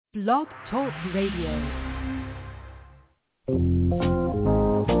Blog Talk Radio.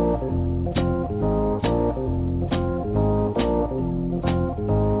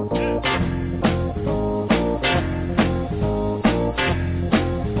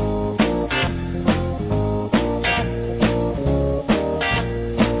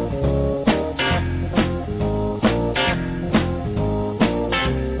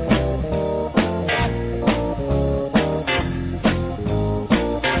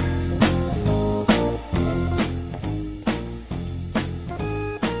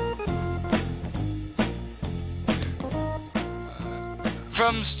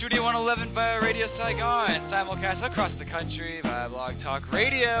 From Studio 111 via Radio Saigon, simulcast across the country via Blog Talk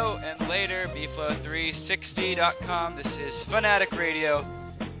Radio, and later bflow360.com. This is Fanatic Radio,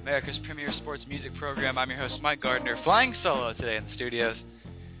 America's premier sports music program. I'm your host, Mike Gardner, flying solo today in the studios.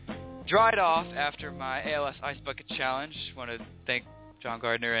 Dried off after my ALS Ice Bucket Challenge. I want to thank John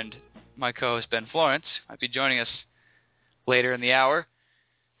Gardner and my co-host Ben Florence. Might be joining us later in the hour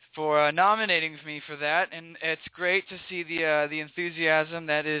for nominating me for that, and it's great to see the enthusiasm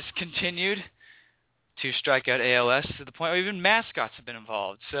that is continued to strike out ALS to the point where even mascots have been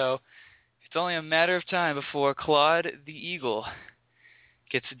involved. So it's only a matter of time before Claude the Eagle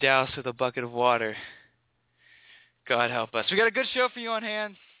gets doused with a bucket of water. God help us. We got a good show for you on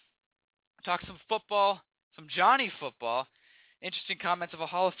hand. Talk some football, some Johnny football, interesting comments of a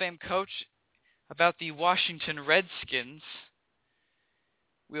Hall of Fame coach about the Washington Redskins.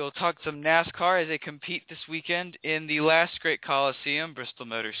 We will talk some NASCAR as they compete this weekend in the last great Coliseum, Bristol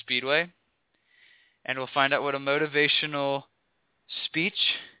Motor Speedway. And we'll find out what a motivational speech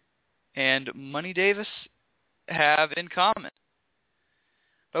and Money Davis have in common.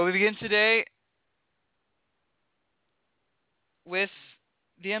 But we begin today with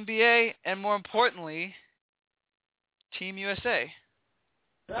the NBA and, more importantly, Team USA.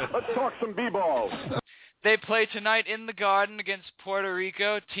 Let's talk some b-balls. They play tonight in the Garden against Puerto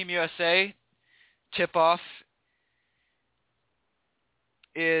Rico. Team USA tip-off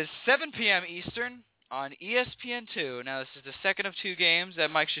is 7 p.m. Eastern on ESPN2. Now, this is the second of two games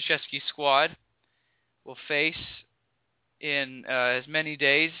that Mike Krzyzewski's squad will face in as many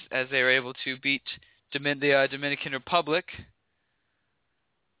days as they were able to beat the Dominican Republic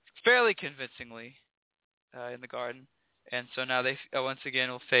fairly convincingly in the Garden. And so now they once again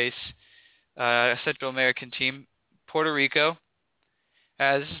will face a Central American team, Puerto Rico.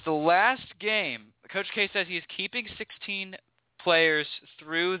 This is the last game. Coach K says he is keeping 16 players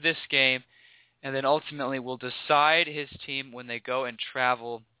through this game, and then ultimately will decide his team when they go and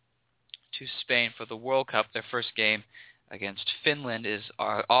travel to Spain for the World Cup. Their first game against Finland is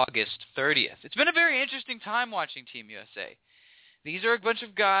August 30th. It's been a very interesting time watching Team USA. These are a bunch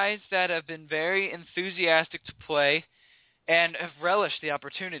of guys that have been very enthusiastic to play and have relished the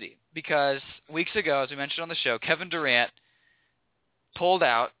opportunity, because weeks ago, as we mentioned on the show, Kevin Durant pulled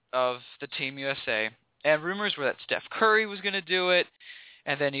out of the Team USA, and rumors were that Steph Curry was going to do it,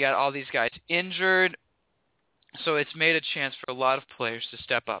 and then you got all these guys injured, so it's made a chance for a lot of players to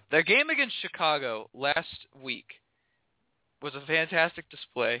step up. Their game against Chicago last week was a fantastic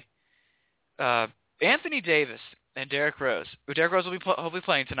display. Anthony Davis and Derrick Rose. Derrick Rose will be hopefully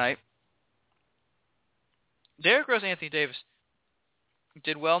playing tonight. Derrick Rose and Anthony Davis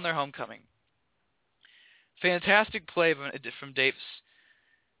did well in their homecoming. Fantastic play from Davis.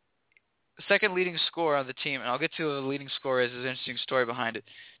 Second leading scorer on the team, and I'll get to the leading scorer as an interesting story behind it.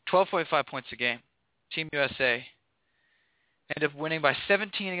 12.5 points a game. Team USA ended up winning by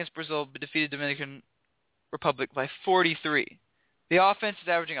 17 against Brazil, but defeated Dominican Republic by 43. The offense is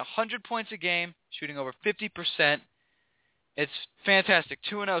averaging 100 points a game, shooting over 50%. It's fantastic.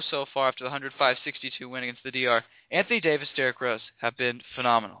 2-0 so far after the 105-62 win against the DR. Anthony Davis, Derrick Rose have been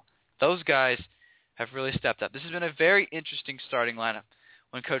phenomenal. Those guys have really stepped up. This has been a very interesting starting lineup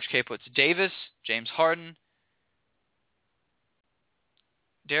when Coach K puts Davis, James Harden,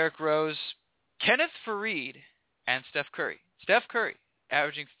 Derrick Rose, Kenneth Faried, and Steph Curry. Steph Curry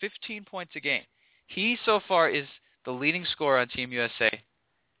averaging 15 points a game. He so far is the leading scorer on Team USA,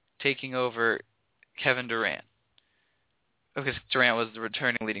 taking over Kevin Durant, because Durant was the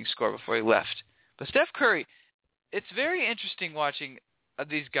returning leading scorer before he left. But Steph Curry, it's very interesting watching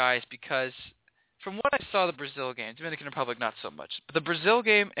these guys, because from what I saw the Brazil game, Dominican Republic not so much, but the Brazil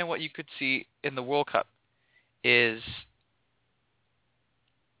game and what you could see in the World Cup is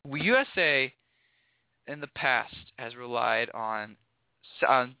USA in the past has relied on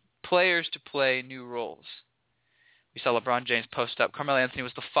players to play new roles. We saw LeBron James post up. Carmelo Anthony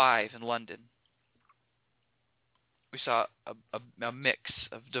was the 5 in London. We saw a mix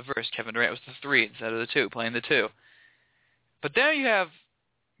of diverse. Kevin Durant was the 3 instead of the 2, playing the 2. But there you have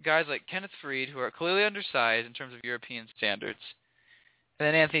guys like Kenneth Faried, who are clearly undersized in terms of European standards, and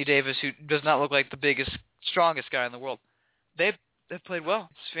then Anthony Davis, who does not look like the biggest, strongest guy in the world. They've played well.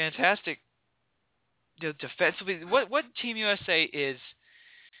 It's fantastic. Defensively, what Team USA is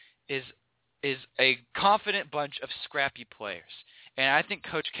a confident bunch of scrappy players. And I think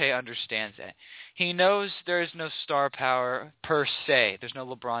Coach K understands that. He knows there is no star power per se. There's no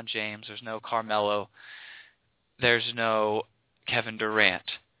LeBron James. There's no Carmelo. There's no Kevin Durant.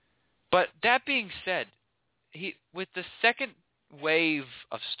 But that being said, with the second wave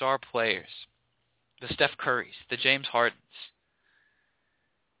of star players, the Steph Currys, the James Hardens,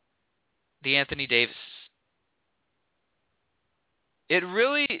 the Anthony Davis, it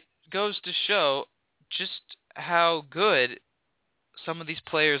really goes to show just how good some of these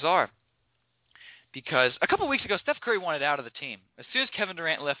players are. Because a couple weeks ago, Steph Curry wanted out of the team. As soon as Kevin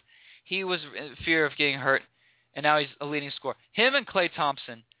Durant left, he was in fear of getting hurt, and now he's a leading scorer. Him and Klay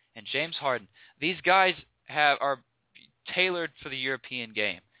Thompson and James Harden, these guys are tailored for the European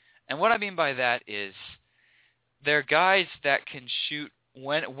game. And what I mean by that is they're guys that can shoot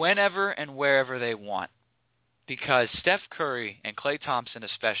whenever and wherever they want. Because Steph Curry and Klay Thompson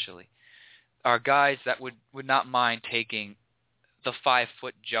especially are guys that would not mind taking the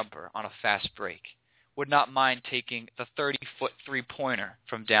 5-foot jumper on a fast break, would not mind taking the 30-foot three-pointer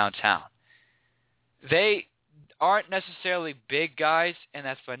from downtown. They aren't necessarily big guys, and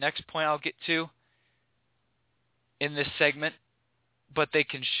that's my next point I'll get to in this segment, but they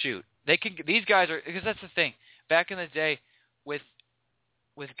can shoot. These guys are, because that's the thing. Back in the day, with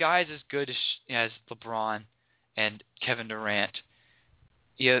guys as good as LeBron and Kevin Durant,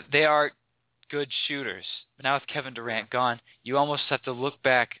 they are good shooters. But now with Kevin Durant gone, you almost have to look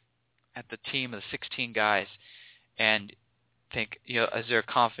back at the team of the 16 guys and think, is there a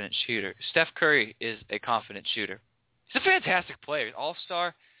confident shooter? Steph Curry is a confident shooter. He's a fantastic player,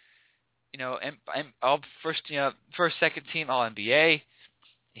 all-star, and all first, second team All-NBA.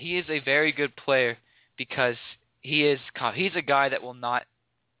 He is a very good player because he's a guy that will not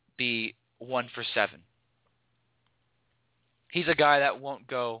be 1 for 7. He's a guy that won't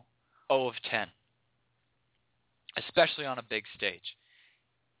go 0 of 10, especially on a big stage.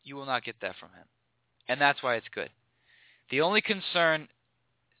 You will not get that from him, and that's why it's good. The only concern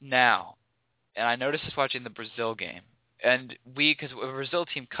now, and I noticed this watching the Brazil game, and because the Brazil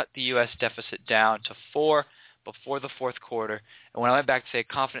team cut the U.S. deficit down to 4 before the fourth quarter, and when I went back to say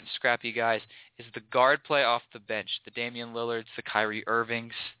confident, scrappy guys, is the guard play off the bench, the Damian Lillards, the Kyrie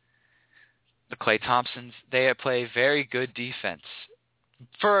Irvings, the Klay Thompsons. They play very good defense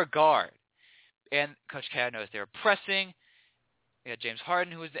for a guard. And Coach K noticed they were pressing. You got James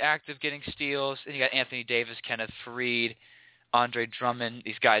Harden, who was active, getting steals. And you got Anthony Davis, Kenneth Faried, Andre Drummond.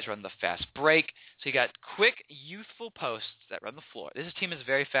 These guys run the fast break. So you got quick, youthful posts that run the floor. This team is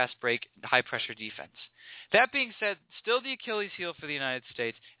very fast break, high-pressure defense. That being said, still the Achilles heel for the United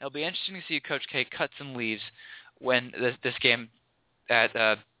States. It'll be interesting to see who Coach K cuts and leaves when this game at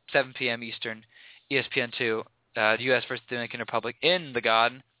 7 p.m. Eastern, ESPN2, the U.S. versus the Dominican Republic in the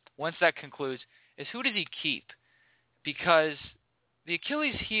Garden. Once that concludes, is who does he keep? Because the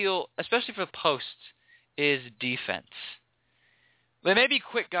Achilles heel, especially for posts, is defense. There may be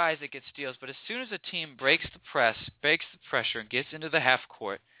quick guys that get steals, but as soon as a team breaks the press, breaks the pressure, and gets into the half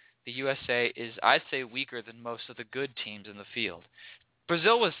court, the USA is, I'd say, weaker than most of the good teams in the field.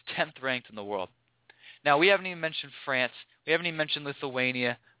 Brazil was 10th ranked in the world. Now, we haven't even mentioned France. We haven't even mentioned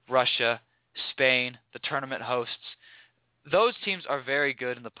Lithuania, Russia, Spain, the tournament hosts. Those teams are very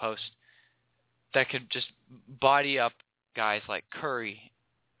good in the post that can just body up guys like Curry,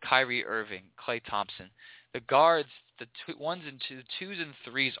 Kyrie Irving, Klay Thompson. The guards, the twos and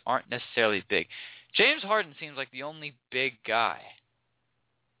threes aren't necessarily big. James Harden seems like the only big guy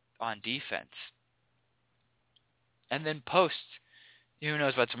on defense. And then posts, who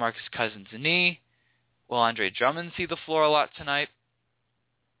knows about DeMarcus Cousins' knee? Will Andre Drummond see the floor a lot tonight?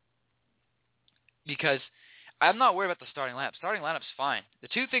 Because I'm not worried about the starting lineup. Starting lineup's fine. The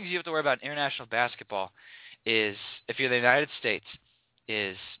two things you have to worry about in international basketball is, if you're the United States,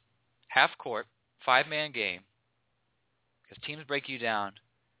 is half court, 5-man game, because teams break you down,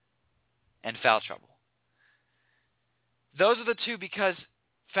 and foul trouble. Those are the two, because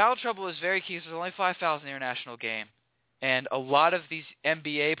foul trouble is very key. There's only 5 fouls in the international game. And a lot of these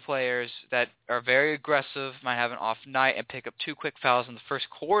NBA players that are very aggressive might have an off night and pick up 2 quick fouls in the first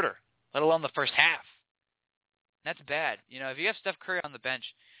quarter, let alone the first half. That's bad. If you have Steph Curry on the bench,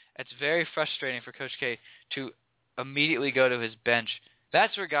 it's very frustrating for Coach K to immediately go to his bench.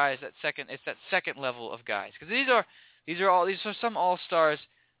 That's where guys, it's that second level of guys. Because these are some all-stars.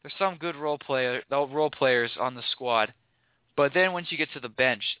 There's some good role players on the squad. But then once you get to the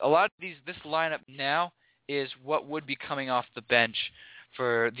bench, a lot of this lineup now is what would be coming off the bench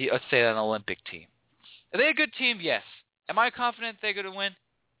for let's say, an Olympic team. Are they a good team? Yes. Am I confident they're going to win?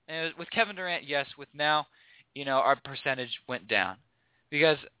 With Kevin Durant, yes. With now, our percentage went down.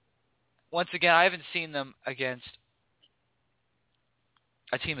 Because, once again, I haven't seen them against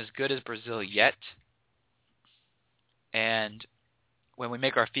a team as good as Brazil yet. And when we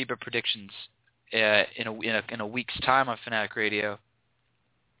make our FIBA predictions in a week's time on Fanatic Radio,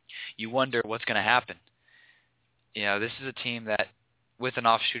 you wonder what's going to happen. This is a team that, with an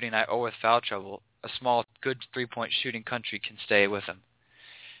off shooting night or with foul trouble, a small, good three-point shooting country can stay with them.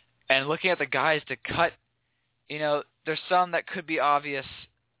 And looking at the guys to cut, there's some that could be obvious,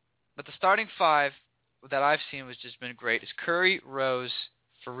 but the starting five that I've seen has just been great. It's Curry, Rose,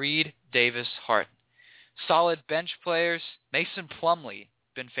 Fareed, Davis, Harden. Solid bench players. Mason Plumlee,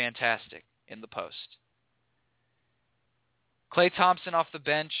 been fantastic in the post. Klay Thompson off the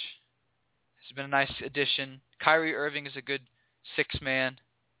bench has been a nice addition. Kyrie Irving is a good six-man.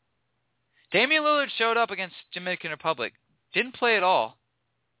 Damian Lillard showed up against Dominican Republic. Didn't play at all.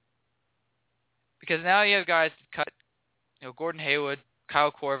 Because now you have guys that cut, Gordon Hayward,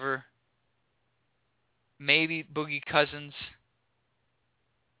 Kyle Korver, maybe Boogie Cousins,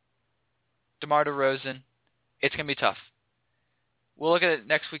 DeMar DeRozan. It's going to be tough. We'll look at it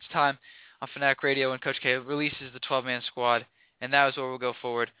next week's time on Fanatic Radio when Coach K releases the 12-man squad, and that is where we'll go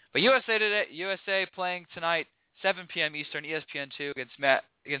forward. But USA playing tonight, 7 p.m. Eastern, ESPN2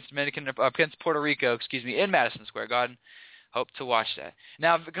 against Puerto Rico, in Madison Square Garden. Hope to watch that.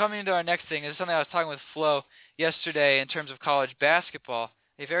 Now, coming into our next thing, this is something I was talking with Flo yesterday in terms of college basketball.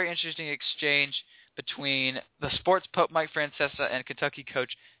 A very interesting exchange between the sports pope Mike Francesa and Kentucky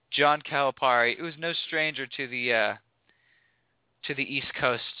coach John Calipari, who is no stranger to the East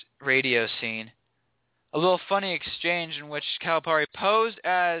Coast radio scene. A little funny exchange in which Calipari posed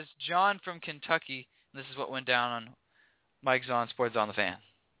as John from Kentucky. This is what went down on Mike Zahn, Sports on the Fan.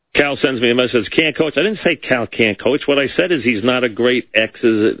 Cal sends me a message, can't coach. I didn't say Cal can't coach. What I said is he's not a great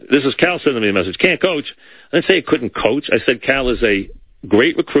This is Cal sending me a message, can't coach. I didn't say he couldn't coach. I said Cal is a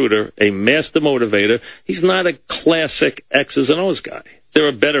great recruiter, a master motivator. He's not a classic X's and O's guy. There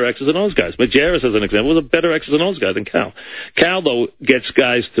are better X's and O's guys. Majerus, as an example, was a better X's and O's guy than Cal. Cal, though, gets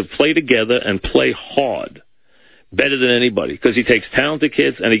guys to play together and play hard better than anybody because he takes talented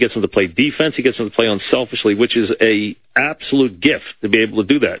kids and he gets them to play defense. He gets them to play unselfishly, which is a absolute gift to be able to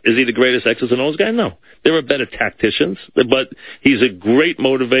do that. Is he the greatest X's and O's guy? No. There are better tacticians, but he's a great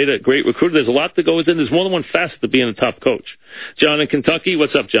motivator, great recruiter. There's a lot that goes in. There's more than one facet to being a top coach. John in Kentucky,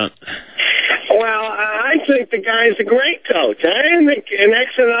 what's up, John? Well, I think the guy's a great coach. I think in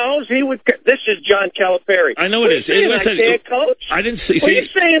X and O's, he would. This is John Calipari. I know it is. I can't coach. I didn't see. What are you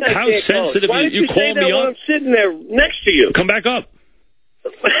saying? How sensitive Why you called me up? I'm sitting there next to you. Come back up.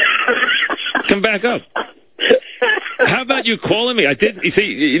 Come back up. How about you calling me? I didn't. You see,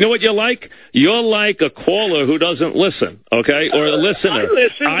 you know what you're like? You're like a caller who doesn't listen, okay, or a listener.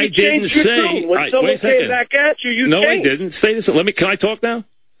 I didn't say. When someone came back at you, no, I didn't. Say this. Can I talk now?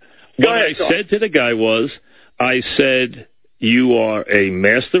 What I said to the guy was, I said, you are a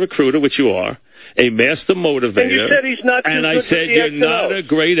master recruiter, which you are, a master motivator. And you said he's not too and good I said you're not a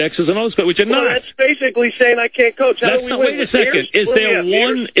great X's and O's, which you're not. That's basically saying I can't coach. Wait a second. Is there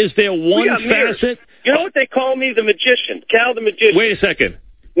one facet? You know what they call me? The magician. Cal the magician. Wait a second.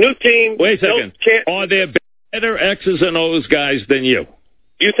 New team. Wait a second. Are there better X's and O's guys than you?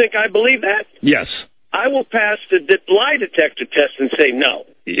 You think I believe that? Yes. I will pass the lie detector test and say no.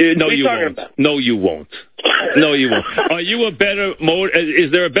 No, you won't. No, you won't. No, you won't. Are you a better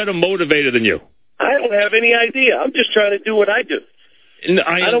is there a better motivator than you? I don't have any idea. I'm just trying to do what I do.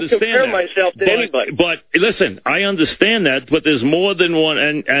 I don't compare myself to anybody. But listen, I understand that, but there's more than one.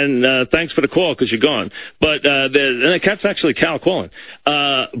 And thanks for the call because you're gone. But and that's actually Cal calling.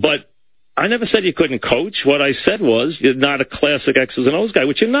 But I never said you couldn't coach. What I said was you're not a classic X's and O's guy,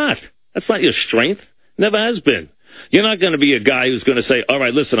 which you're not. That's not your strength. Never has been. You're not going to be a guy who's going to say, all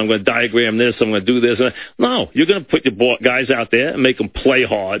right, listen, I'm going to diagram this, I'm going to do this. No, you're going to put your guys out there and make them play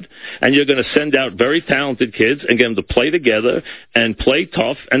hard, and you're going to send out very talented kids and get them to play together and play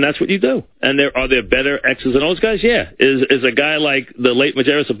tough, and that's what you do. And are there better X's and O's guys? Yeah. Is a guy like the late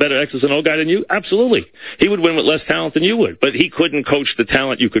Majerus a better X's and O guy than you? Absolutely. He would win with less talent than you would, but he couldn't coach the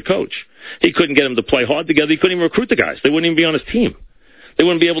talent you could coach. He couldn't get them to play hard together. He couldn't even recruit the guys. They wouldn't even be on his team. They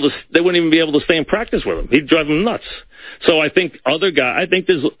wouldn't even be able to stay in practice with him. He'd drive them nuts. So I think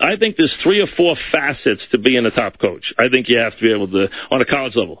there's 3 or 4 facets to being a top coach. I think you have to be able to, on a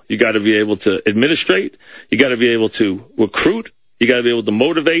college level, you got to be able to administrate, you got to be able to recruit, you got to be able to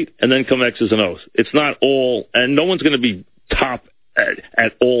motivate, and then come X's and O's. It's not all, and no one's going to be top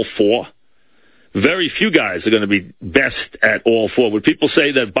at all four. Very few guys are going to be best at all four. Would people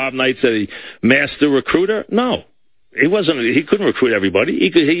say that Bob Knight's a master recruiter? No. He wasn't. He couldn't recruit everybody.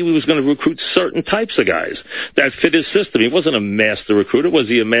 He was going to recruit certain types of guys that fit his system. He wasn't a master recruiter. Was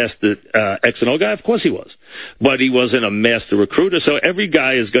he a master X and O guy? Of course he was. But he wasn't a master recruiter. So every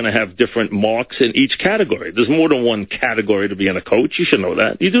guy is going to have different marks in each category. There's more than one category to being a coach. You should know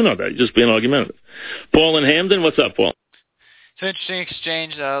that. You do know that. You're just being argumentative. Paul in Hamden, what's up, Paul? It's an interesting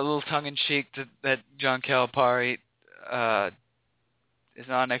exchange, a little tongue-in-cheek that John Calipari is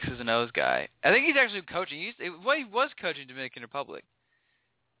not an X's and O's guy. I think he's actually coaching. He was coaching Dominican Republic.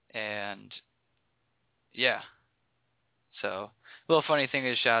 And, yeah. So, a little funny thing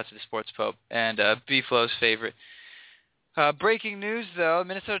is shout out to the Sports Pope and B-Flow's favorite. Breaking news, though.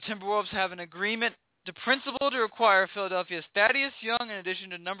 Minnesota Timberwolves have an agreement to principal to acquire Philadelphia's Thaddeus Young in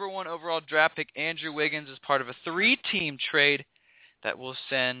addition to number 1 overall draft pick Andrew Wiggins as part of a 3-team trade that will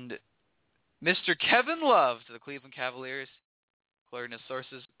send Mr. Kevin Love to the Cleveland Cavaliers, according to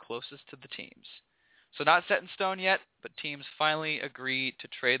sources closest to the teams. So not set in stone yet, but teams finally agreed to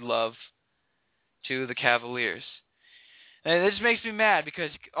trade Love to the Cavaliers. And this makes me mad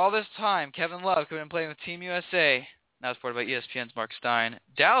because all this time, Kevin Love could have been playing with Team USA, now supported by ESPN's Mark Stein,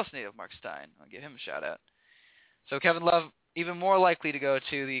 Dallas native Mark Stein. I'll give him a shout-out. So Kevin Love, even more likely to go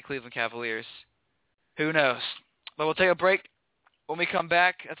to the Cleveland Cavaliers. Who knows? But we'll take a break. When we come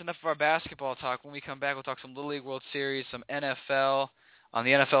back, that's enough of our basketball talk. When we come back, we'll talk some Little League World Series, some NFL, on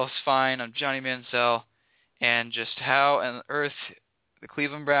the NFL's Fine, on Johnny Manziel, and just how on earth the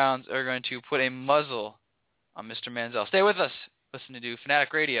Cleveland Browns are going to put a muzzle on Mr. Manziel. Stay with us. Listen to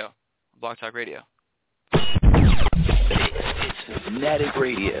Fanatic Radio, Blog Talk Radio. It's Fanatic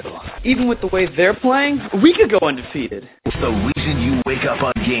Radio. Even with the way they're playing, we could go undefeated. It's the reason you wake up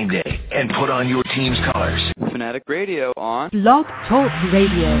on game day and put on your team's colors. Fanatic Radio on Blog Talk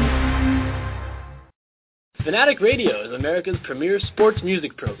Radio. Fanatic Radio is America's premier sports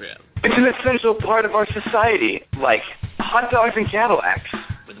music program. It's an essential part of our society, like hot dogs and Cadillacs.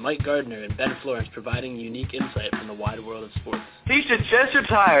 With Mike Gardner and Ben Florence providing unique insight from the wide world of sports. He should just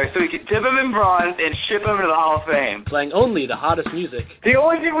retire so we can dip him in bronze and ship him to the Hall of Fame. Playing only the hottest music. The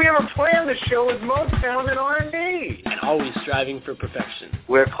only thing we ever play on the show is Motown and R&B. And always striving for perfection.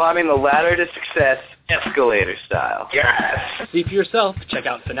 We're climbing the ladder to success, escalator style. Yes! See for yourself. Check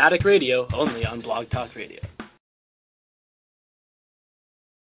out Fanatic Radio, only on Blog Talk Radio.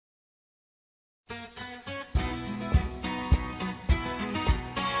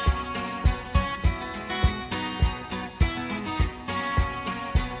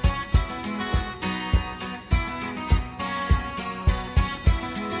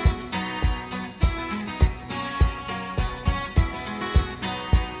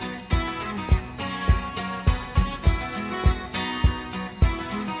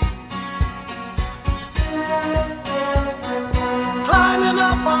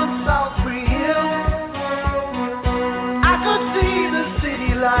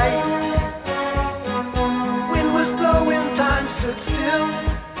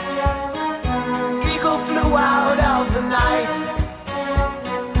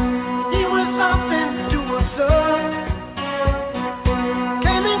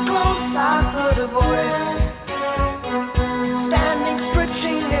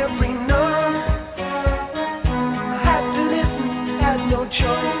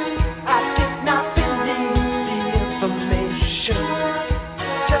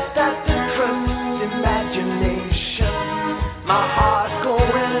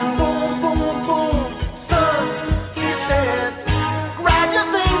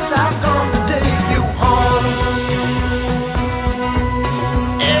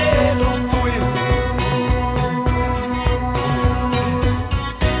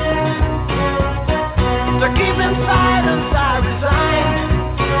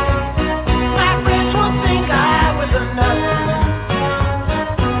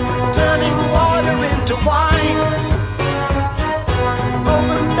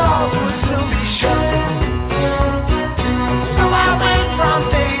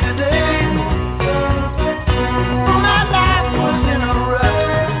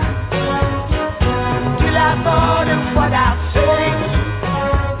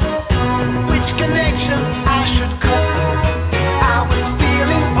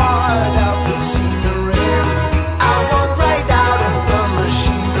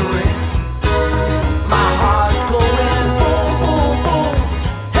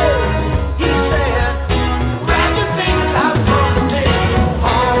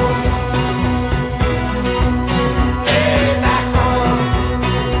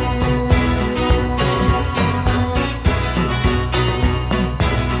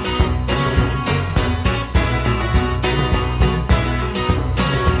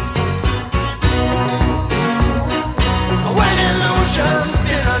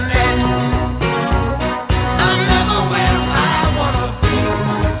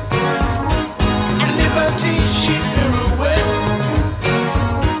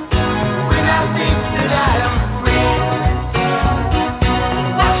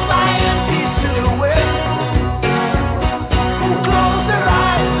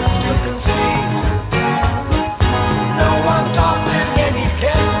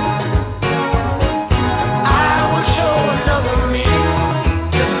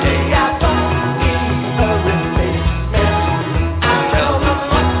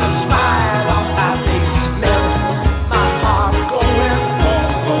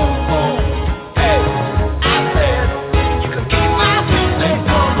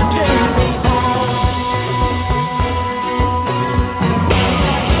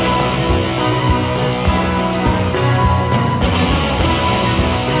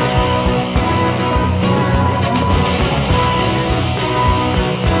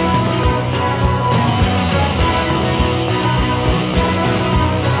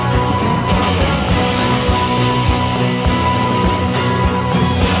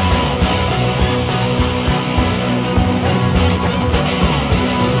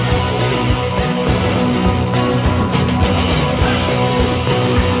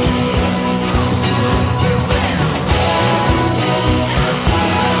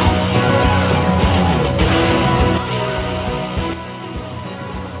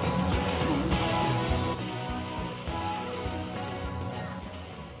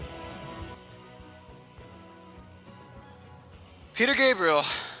 Peter Gabriel,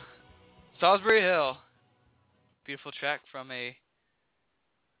 Salisbury Hill. Beautiful track from a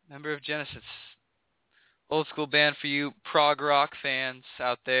member of Genesis. Old school band for you prog rock fans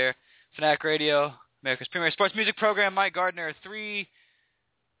out there. Fanatic Radio, America's premier sports music program. Mike Gardner, 3:22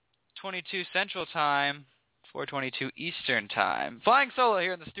 Central Time, 4:22 Eastern Time. Flying solo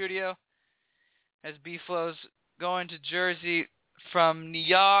here in the studio as B-Flow's going to Jersey from New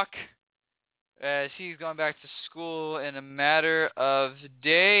York as he's going back to school in a matter of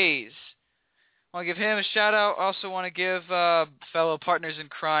days. I want to give him a shout-out. Also want to give fellow partners in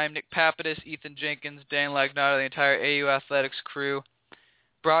crime, Nick Papadis, Ethan Jenkins, Dan Lagnado, the entire AU Athletics crew,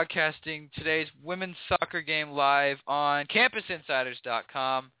 broadcasting today's women's soccer game live on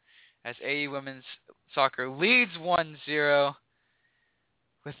CampusInsiders.com as AU women's soccer leads 1-0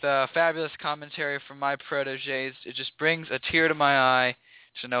 with fabulous commentary from my proteges. It just brings a tear to my eye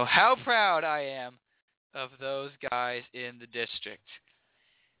to know how proud I am of those guys in the district.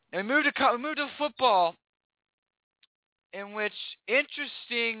 And we move to football, in which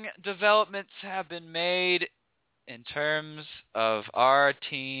interesting developments have been made in terms of our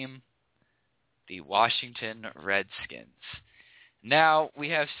team, the Washington Redskins. Now, we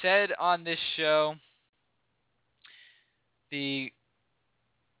have said on this show, the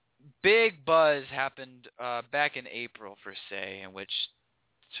big buzz happened back in April, per se, in which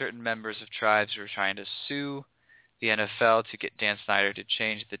certain members of tribes were trying to sue the NFL to get Dan Snyder to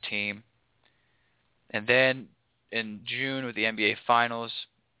change the team. And then in June with the NBA Finals,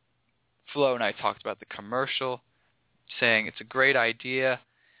 Flo and I talked about the commercial, saying it's a great idea,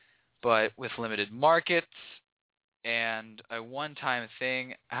 but with limited markets and a one-time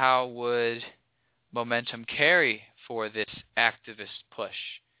thing, how would momentum carry for this activist push?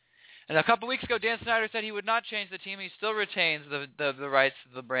 And a couple weeks ago, Dan Snyder said he would not change the team. He still retains the rights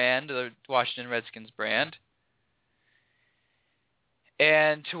to the brand, the Washington Redskins brand.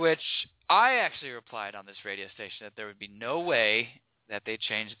 And to which I actually replied on this radio station that there would be no way that they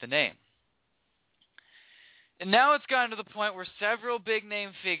changed the name. And now it's gotten to the point where several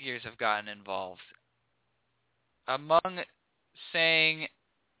big-name figures have gotten involved. Among saying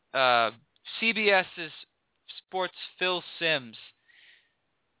CBS's Sports Phil Simms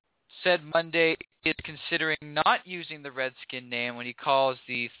said Monday is considering not using the Redskin name when he calls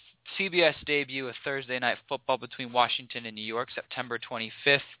the CBS debut of Thursday Night Football between Washington and New York, September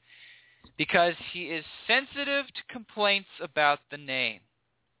 25th, because he is sensitive to complaints about the name.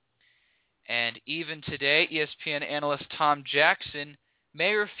 And even today, ESPN analyst Tom Jackson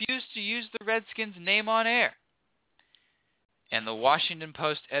may refuse to use the Redskins name on air. And the Washington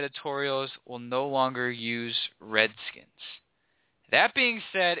Post editorials will no longer use Redskins. That being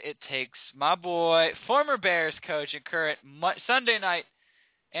said, it takes my boy, former Bears coach and current Sunday night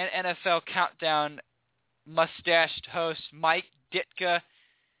and NFL Countdown mustached host Mike Ditka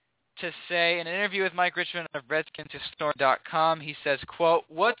to say in an interview with Mike Richmond of RedskinsHistorm.com, he says, quote,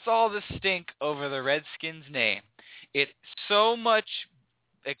 "What's all the stink over the Redskins name? It's so much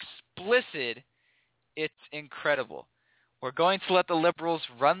explicit, it's incredible. We're going to let the liberals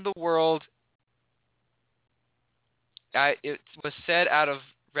run the world." It was said out of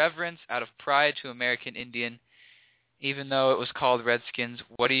reverence, out of pride to American Indian, even though it was called Redskins.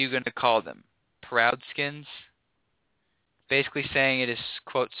 What are you going to call them? Proudskins? Basically saying it is,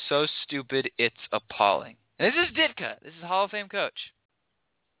 quote, so stupid it's appalling. And this is Ditka. This is a Hall of Fame coach.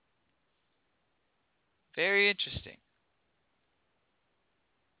 Very interesting.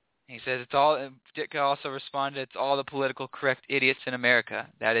 He says it's all, Ditka also responded, it's all the political correct idiots in America.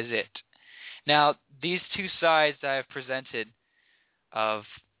 That is it. Now, these two sides that I have presented of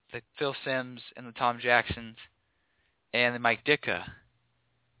the Phil Simms and the Tom Jacksons and the Mike Ditka,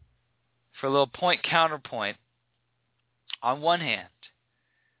 for a little point-counterpoint, on one hand,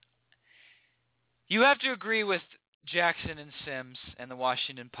 you have to agree with Jackson and Simms and the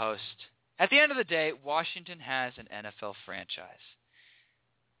Washington Post. At the end of the day, Washington has an NFL franchise.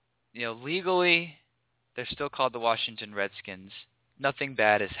 You know, legally, they're still called the Washington Redskins. Nothing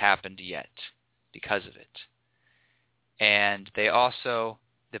bad has happened yet because of it. And they also,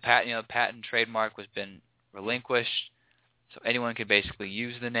 the patent trademark has been relinquished, so anyone can basically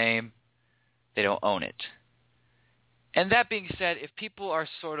use the name. They don't own it. And that being said, if people are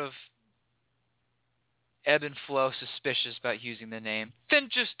sort of ebb and flow suspicious about using the name, then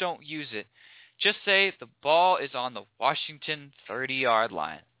just don't use it. Just say the ball is on the Washington 30-yard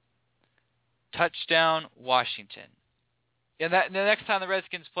line. Touchdown, Washington. And the next time the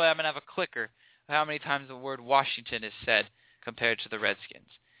Redskins play, I'm going to have a clicker of how many times the word Washington is said compared to the Redskins.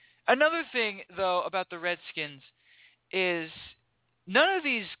 Another thing, though, about the Redskins is none of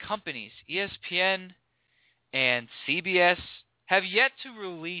these companies, ESPN and CBS, have yet to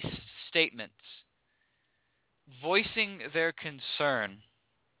release statements voicing their concern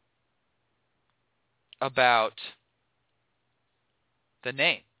about the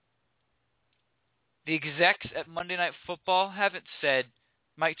name. The execs at Monday Night Football haven't said,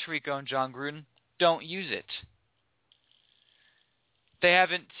 Mike Tirico and John Gruden, don't use it. They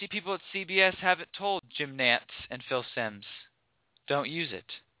haven't, people at CBS haven't told Jim Nantz and Phil Simms, don't use it.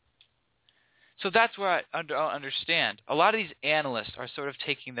 So that's where I don't understand. A lot of these analysts are sort of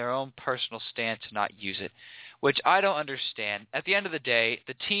taking their own personal stand to not use it, which I don't understand. At the end of the day,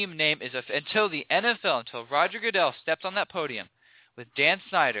 the team name is until the NFL, until Roger Goodell steps on that podium with Dan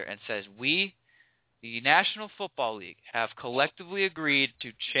Snyder and says, we, the National Football League, have collectively agreed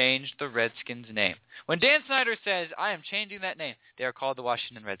to change the Redskins' name. When Dan Snyder says, I am changing that name, they are called the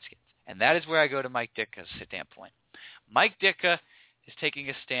Washington Redskins. And that is where I go to Mike Ditka's standpoint. Mike Ditka is taking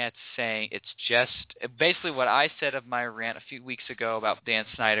a stance saying it's just basically what I said of my rant a few weeks ago about Dan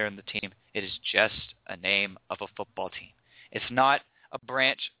Snyder and the team. It is just a name of a football team. It's not a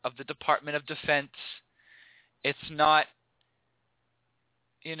branch of the Department of Defense. It's not,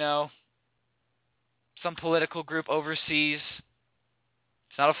 some political group overseas.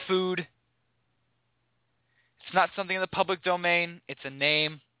 It's not a food. It's not something in the public domain. It's a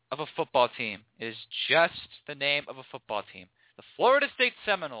name of a football team. It is just the name of a football team. The Florida State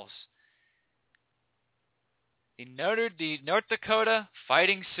Seminoles. The North Dakota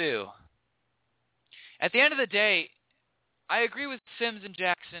Fighting Sioux. At the end of the day, I agree with Sims and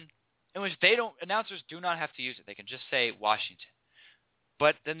Jackson, in which announcers do not have to use it. They can just say Washington.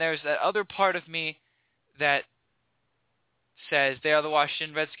 But then there's that other part of me that says they are the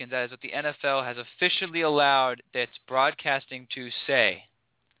Washington Redskins. That is what the NFL has officially allowed its broadcasting to say.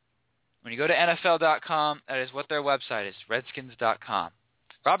 When you go to NFL.com, that is what their website is, Redskins.com.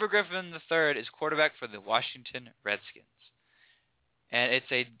 Robert Griffin III is quarterback for the Washington Redskins. And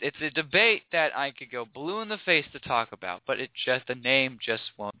it's a debate that I could go blue in the face to talk about, but the name just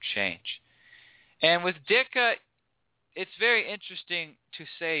won't change. And with Ditka, it's very interesting to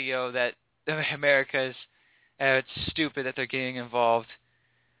say, that America's it's stupid that they're getting involved.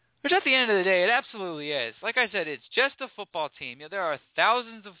 Which at the end of the day, it absolutely is. Like I said, it's just a football team. There are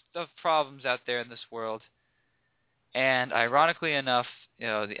thousands of problems out there in this world. And ironically enough,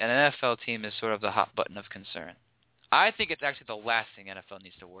 an NFL team is sort of the hot button of concern. I think it's actually the last thing NFL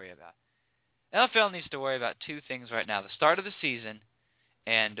needs to worry about. NFL needs to worry about two things right now: the start of the season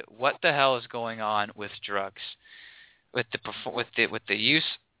and what the hell is going on with drugs, with the use,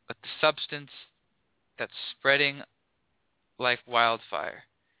 with the substance that's spreading like wildfire.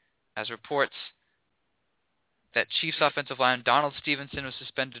 As reports that Chiefs offensive lineman Donald Stevenson was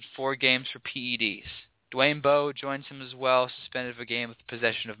suspended 4 games for PEDs. Dwayne Bowe joins him as well, suspended for a game with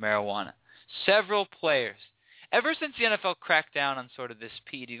possession of marijuana. Several players. Ever since the NFL cracked down on sort of this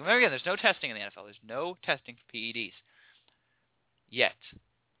PED, remember again, there's no testing in the NFL. There's no testing for PEDs yet.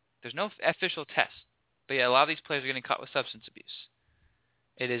 There's no official test. But yet a lot of these players are getting caught with substance abuse.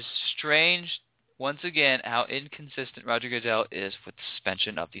 It is strange, once again, how inconsistent Roger Goodell is with the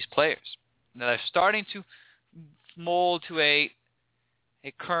suspension of these players. Now they're starting to mold to a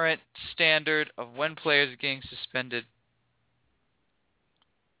current standard of when players are getting suspended.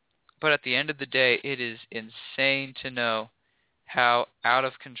 But at the end of the day, it is insane to know how out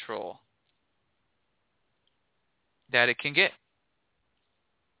of control that it can get.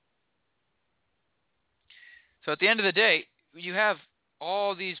 So at the end of the day, you have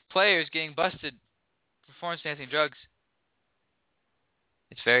all these players getting busted for performance-enhancing drugs.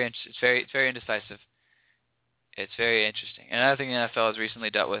 It's very indecisive. It's very interesting. Another thing the NFL has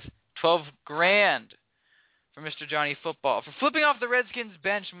recently dealt with: $12,000 for Mr. Johnny Football for flipping off the Redskins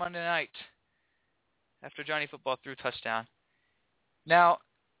bench Monday night after Johnny Football threw a touchdown. Now,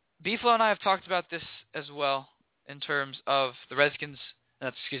 Beeflo and I have talked about this as well in terms of the Redskins,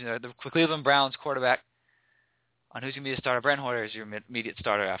 the Cleveland Browns quarterback, on who's going to be the starter. Brent Hoyer is your immediate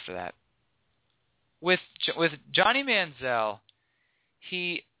starter after that. With Johnny Manziel,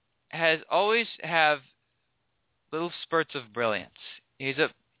 he has always have little spurts of brilliance.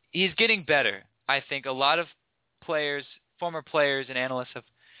 He's getting better. I think a lot of players, former players and analysts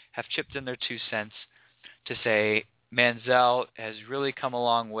have chipped in their 2 cents to say Manziel has really come a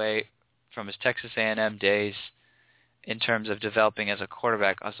long way from his Texas A&M days in terms of developing as a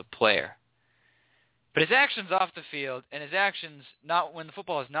quarterback, as a player. But his actions off the field and his actions not when the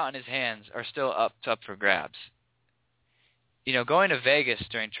football is not in his hands are still up for grabs. Going to Vegas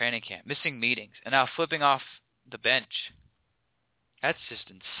during training camp, missing meetings, and now flipping off the bench. That's just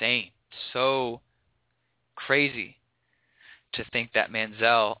insane. So crazy to think that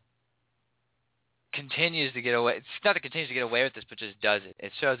Manziel continues to get away. It's not that continues to get away with this, but just does it.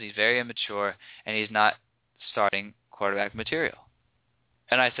 It shows he's very immature and he's not starting quarterback material.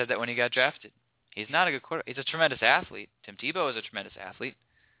 And I said that when he got drafted. He's not a good quarterback. He's a tremendous athlete. Tim Tebow is a tremendous athlete.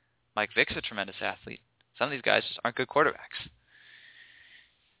 Mike Vick's a tremendous athlete. Some of these guys just aren't good quarterbacks.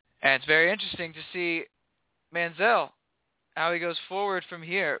 And it's very interesting to see Manziel, how he goes forward from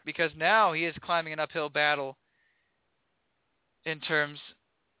here, because now he is climbing an uphill battle in terms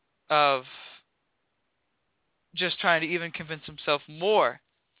of just trying to even convince himself more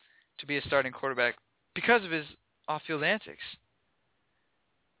to be a starting quarterback because of his off-field antics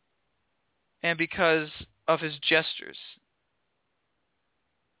and because of his gestures.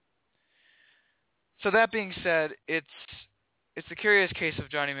 So that being said, it's a curious case of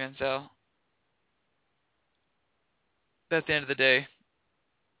Johnny Manziel. But at the end of the day,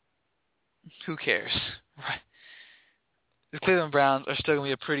 who cares? Right? The Cleveland Browns are still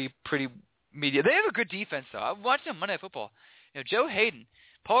going to be a pretty media. They have a good defense, though. I watched them Monday Night Football. Joe Hayden,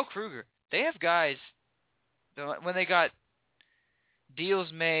 Paul Kruger, they have guys, when they got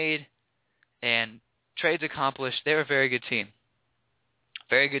deals made and trades accomplished, they were a very good team.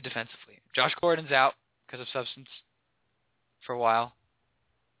 Very good defensively. Josh Gordon's out because of substance for a while.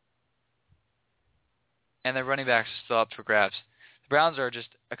 And their running backs are still up for grabs. The Browns are just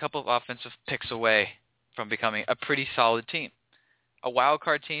a couple of offensive picks away from becoming a pretty solid team. A wild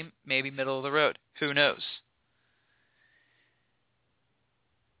card team, maybe middle of the road. Who knows?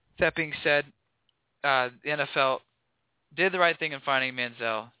 That being said, the NFL did the right thing in finding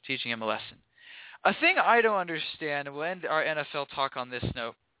Manziel, teaching him a lesson. A thing I don't understand, and we'll end our NFL talk on this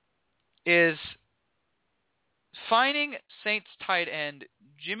note, is fining Saints tight end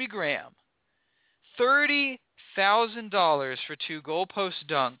Jimmy Graham $30,000 for 2 goalpost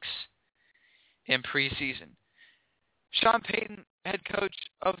dunks in preseason. Sean Payton, head coach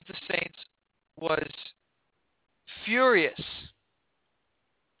of the Saints, was furious.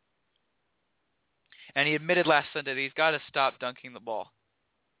 And he admitted last Sunday that he's got to stop dunking the ball.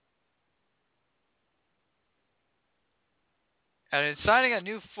 And in signing a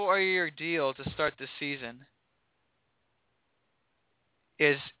new 4-year deal to start the season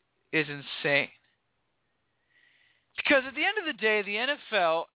is insane. Because at the end of the day, the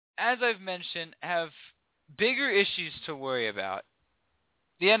NFL, as I've mentioned, have bigger issues to worry about.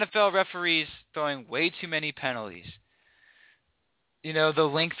 The NFL referees throwing way too many penalties. The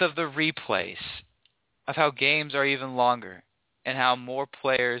length of the replays, of how games are even longer, and how more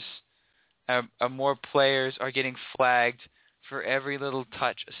players are getting flagged for every little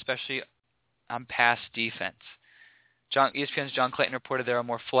touch, especially on pass defense. ESPN's John Clayton reported there are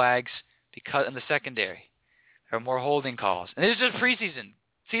more flags because in the secondary. There are more holding calls. And this is just preseason.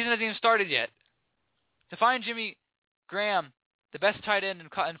 Season hasn't even started yet. To find Jimmy Graham, the best tight end in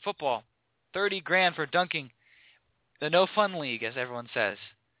football, $30,000 for dunking the no fun league, as everyone says.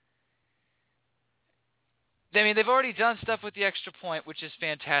 I mean, they've already done stuff with the extra point, which is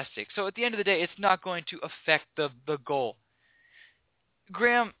fantastic. So at the end of the day, it's not going to affect the goal.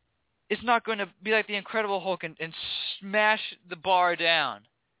 Graham is not going to be like the Incredible Hulk and smash the bar down.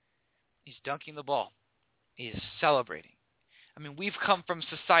 He's dunking the ball. He is celebrating. I mean, we've come from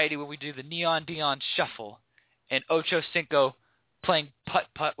society where we do the Neon Dion shuffle and Ocho Cinco playing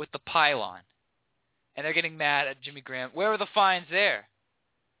putt-putt with the pylon. And they're getting mad at Jimmy Graham. Where were the fines there?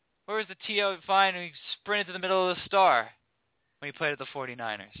 Where was the T.O. fine when he sprinted to the middle of the star when he played at the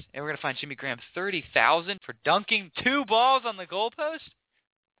 49ers? And we're going to find Jimmy Graham $30,000 for dunking 2 balls on the goalpost?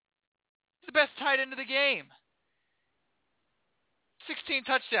 He's the best tight end of the game. 16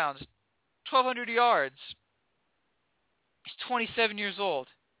 touchdowns, 1,200 yards. He's 27 years old.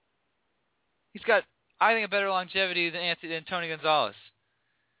 He's got, I think, a better longevity than Tony Gonzalez.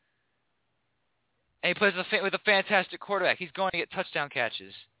 And he plays with a fantastic quarterback. He's going to get touchdown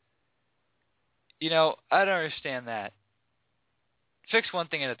catches. I don't understand that. Fix one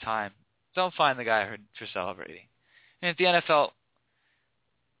thing at a time. Don't find the guy for celebrating. And if the NFL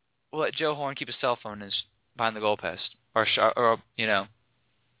will let Joe Horn keep his cell phone behind the goalpost, or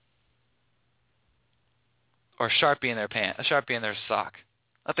Sharpie in their pant, a Sharpie in their sock.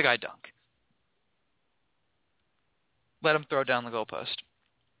 Let the guy dunk. Let him throw down the goalpost.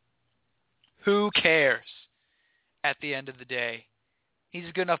 Who cares? At the end of the day, he's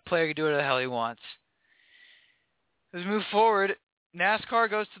a good enough player to do whatever the hell he wants. As we move forward, NASCAR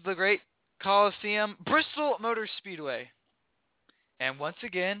goes to the great Coliseum, Bristol Motor Speedway. And once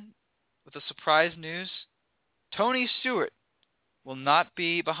again, with the surprise news, Tony Stewart will not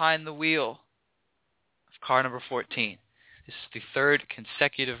be behind the wheel of car number 14. This is the 3rd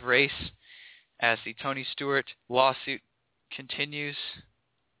consecutive race as the Tony Stewart lawsuit continues.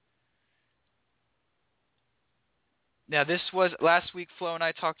 Now, this was last week. Flo and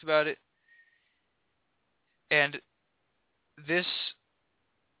I talked about it, and this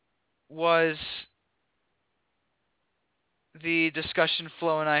was the discussion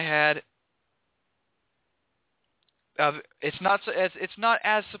Flo and I had. It's not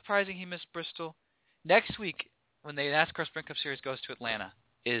as surprising he missed Bristol. Next week, when the NASCAR Sprint Cup Series goes to Atlanta,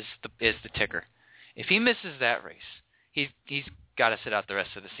 is the ticker. If he misses that race, he's got to sit out the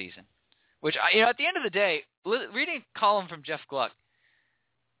rest of the season. Which, at the end of the day, reading a column from Jeff Gluck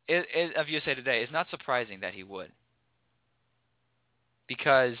of USA Today is not surprising that he would.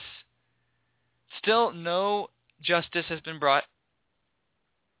 Because still no justice has been brought.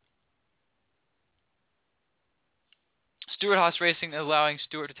 Stewart-Haas Racing allowing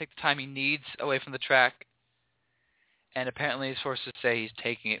Stewart to take the time he needs away from the track. And apparently his sources say he's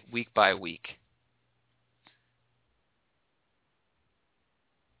taking it week by week.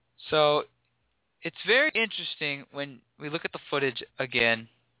 So it's very interesting when we look at the footage again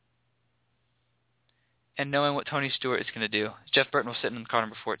and knowing what Tony Stewart is going to do. Jeff Burton was sitting in car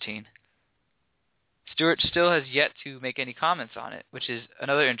number 14. Stewart still has yet to make any comments on it, which is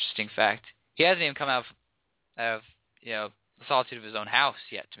another interesting fact. He hasn't even come out of the solitude of his own house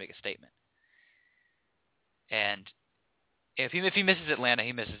yet to make a statement. And if he misses Atlanta,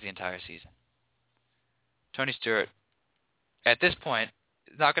 he misses the entire season. Tony Stewart, at this point,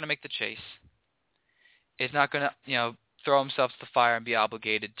 is not going to make the chase. Is not going to, throw himself to the fire and be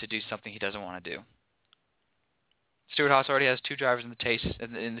obligated to do something he doesn't want to do. Stewart-Haas already has 2 drivers in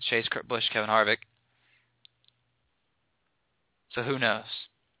the chase, Kurt Busch, Kevin Harvick. So who knows?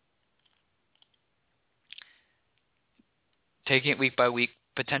 Taking it week by week,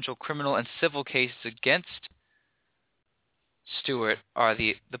 potential criminal and civil cases against Stewart are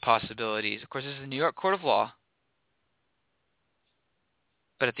the possibilities. Of course, this is the New York Court of Law.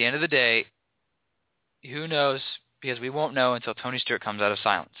 But at the end of the day, who knows? Because we won't know until Tony Stewart comes out of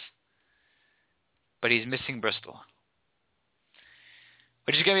silence. But he's missing Bristol.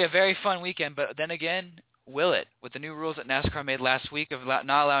 Which is going to be a very fun weekend. But then again, will it? With the new rules that NASCAR made last week of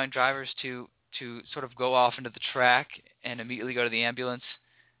not allowing drivers to sort of go off into the track and immediately go to the ambulance,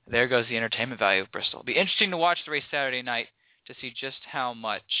 there goes the entertainment value of Bristol. It'll be interesting to watch the race Saturday night to see just how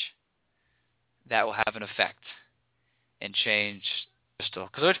much that will have an effect and change Bristol.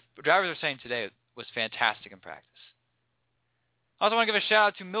 Because what drivers are saying today was fantastic in practice. I also want to give a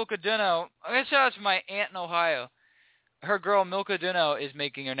shout-out to Milka Duno. I'm going to shout-out to my aunt in Ohio. Her girl, Milka Duno, is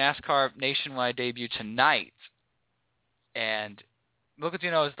making her NASCAR nationwide debut tonight. And Milka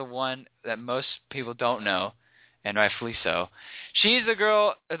Duno is the one that most people don't know, and rightfully so. She's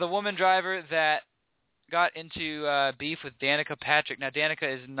the woman driver that got into beef with Danica Patrick. Now, Danica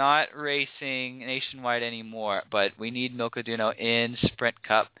is not racing nationwide anymore, but we need Milka Duno in Sprint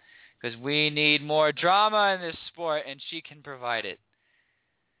Cup because we need more drama in this sport, and she can provide it.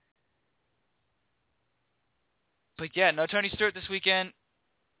 But yeah, no Tony Stewart this weekend,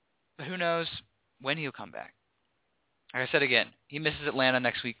 but who knows when he'll come back. Like I said again, he misses Atlanta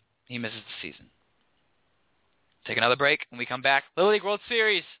next week. He misses the season. Take another break. When we come back, Little League World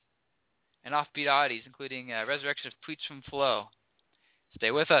Series and offbeat oddities, including resurrection of tweets from Flo.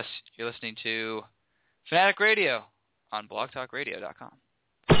 Stay with us. You're listening to Fanatic Radio on blogtalkradio.com.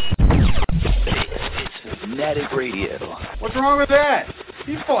 It's Fanatic Radio. What's wrong with that?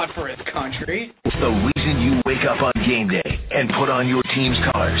 He fought for his country. It's the reason you wake up on game day and put on your team's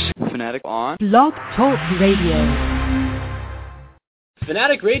colors. Fanatic on Blog Talk Radio.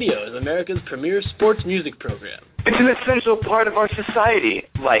 Fanatic Radio is America's premier sports music program. It's an essential part of our society,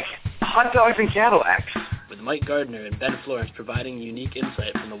 like hot dogs and Cadillacs. With Mike Gardner and Ben Florence providing unique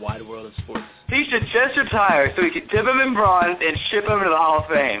insight from the wide world of sports. He should just retire so we can dip him in bronze and ship him to the Hall of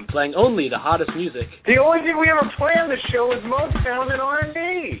Fame. Playing only the hottest music. The only thing we ever play on the show is Motown and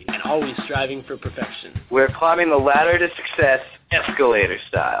R&B. And always striving for perfection. We're climbing the ladder to success, escalator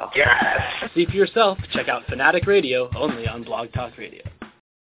style. Yes! See for yourself. Check out Fanatic Radio, only on Blog Talk Radio.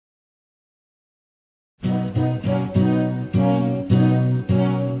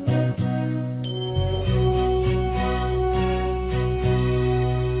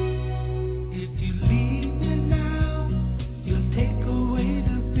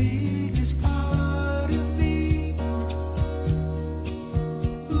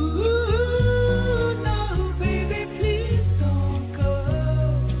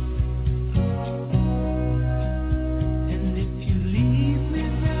 Leave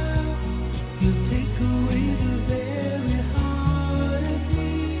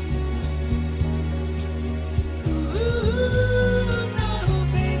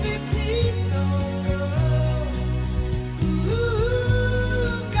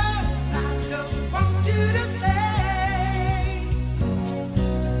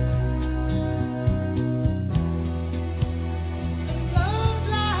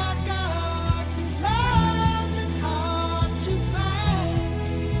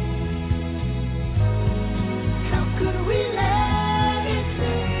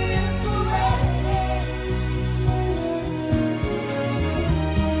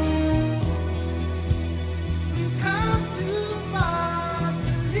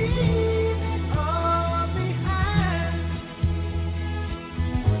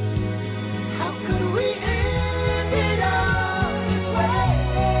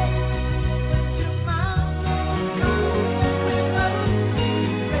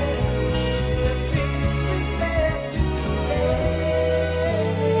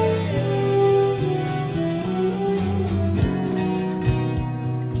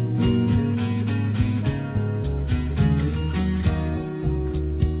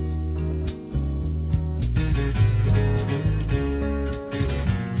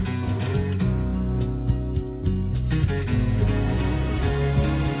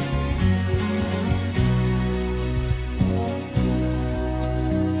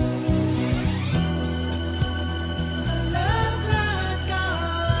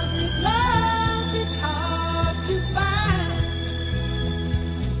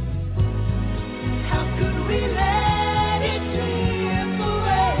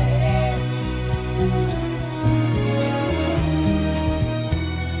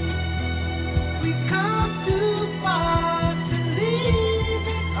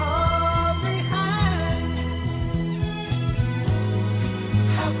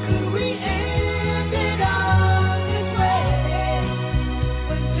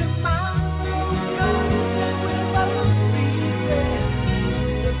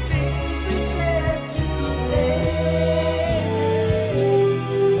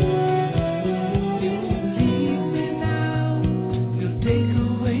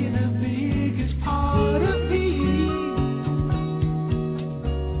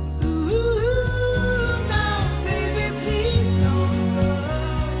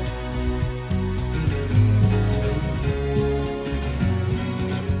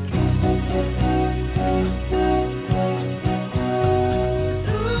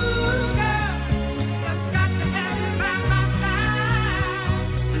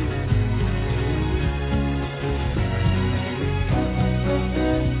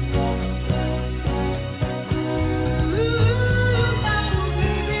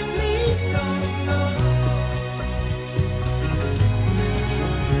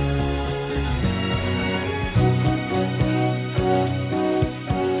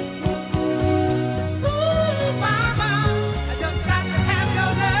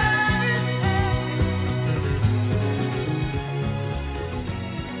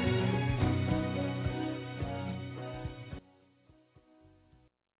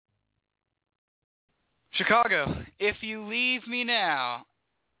Chicago, If You Leave Me Now.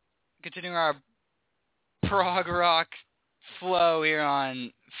 Continuing our prog rock flow here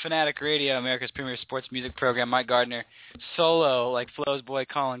on Fanatic Radio, America's premier sports music program. Mike Gardner, solo like Flo's boy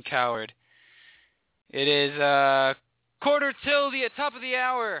Colin Coward. It is quarter till the top of the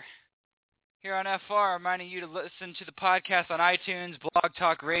hour here on FR, reminding you to listen to the podcast on iTunes,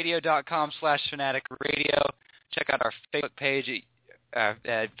 blogtalkradio.com/Fanatic Radio. Check out our Facebook page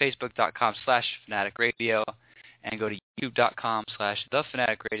at facebook.com/Fanatic Radio, and go to youtube.com/The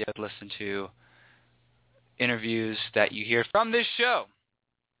Fanatic Radio to listen to interviews that you hear from this show,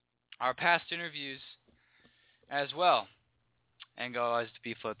 our past interviews as well, and go as to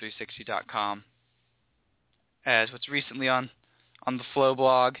bflow360.com as what's recently on the Flow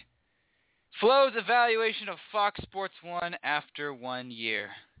blog. Flow's evaluation of Fox Sports 1 after 1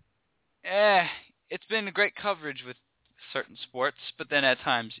 year. It's been great coverage with certain sports, but then at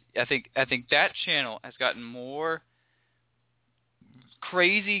times I think that channel has gotten more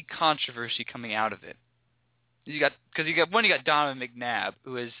crazy controversy coming out of it. You got Donovan McNabb,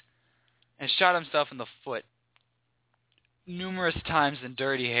 who has shot himself in the foot numerous times in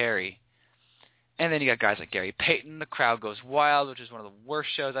Dirty Harry. And then you got guys like Gary Payton. The Crowd Goes Wild, which is one of the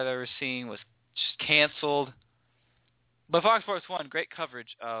worst shows I've ever seen, was just canceled. But Fox Sports 1, great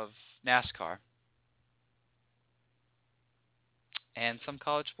coverage of NASCAR and some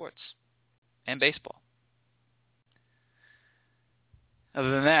college sports and baseball.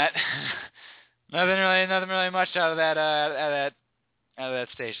 Other than that, nothing really much out of that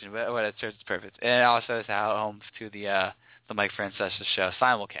station. But what it serves its purpose, and it also is home to the Mike Francesa show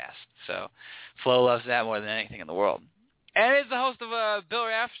simulcast. So Flo loves that more than anything in the world, and is the host of Bill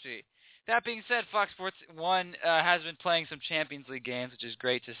Raftery. That being said, Fox Sports 1 has been playing some Champions League games, which is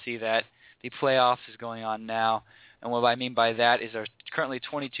great to see that the playoffs is going on now. And what I mean by that is there are currently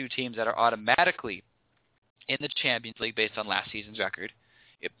 22 teams that are automatically in the Champions League based on last season's record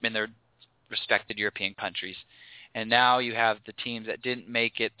in their respected European countries. And now you have the teams that didn't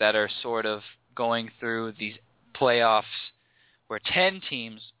make it that are sort of going through these playoffs where 10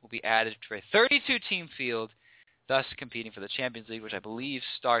 teams will be added to a 32-team field, thus competing for the Champions League, which I believe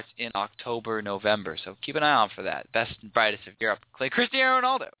starts in October, November. So keep an eye out for that. Best and brightest of Europe. Cristiano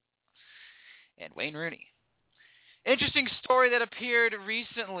Ronaldo and Wayne Rooney. Interesting story that appeared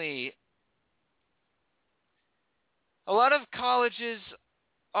recently. A lot of colleges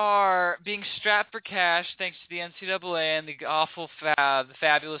are being strapped for cash thanks to the NCAA and the awful the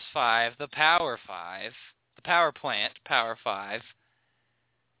Fabulous Five, the Power Five, the Power Plant, Power Five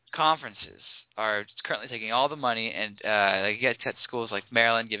conferences are currently taking all the money, and they get at schools like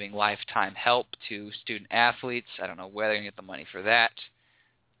Maryland giving lifetime help to student athletes. I don't know where they're going to get the money for that,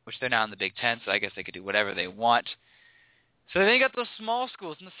 which they're now in the Big Ten, so I guess they could do whatever they want. So then you got those small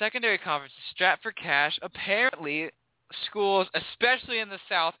schools in the secondary conferences strapped for cash. Apparently, schools, especially in the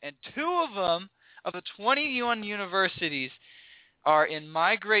South, and 2 of them, of the 21 universities, are in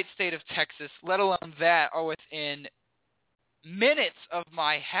my great state of Texas, let alone that, are within minutes of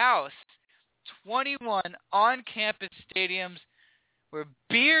my house. 21 on-campus stadiums where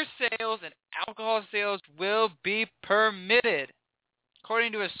beer sales and alcohol sales will be permitted.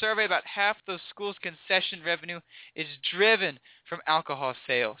 According to a survey, about half those schools' concession revenue is driven from alcohol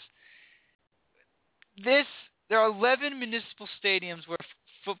sales. There are 11 municipal stadiums where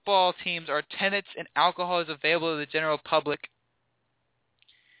football teams are tenants and alcohol is available to the general public.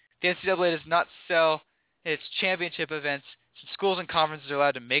 the NCAA does not sell its championship events. Schools and conferences are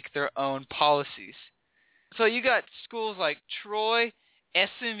allowed to make their own policies. So you got schools like Troy,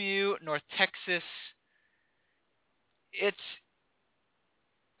 SMU, North Texas. It's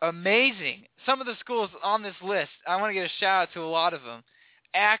amazing. Some of the schools on this list, I want to give a shout-out to a lot of them.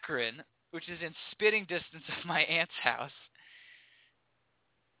 Akron, which is in spitting distance of my aunt's house.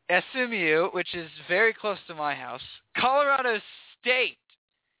 SMU, which is very close to my house. Colorado State,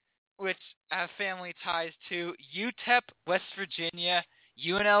 which I have family ties to. UTEP, West Virginia,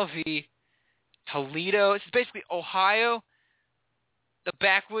 UNLV, Toledo. It's basically Ohio, the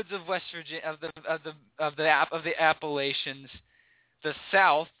backwoods of West Virginia, of the Appalachians, the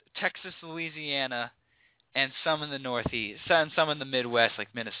South, Texas, Louisiana, and some in the Northeast, and some in the Midwest, like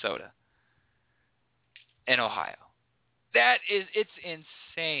Minnesota and Ohio. It's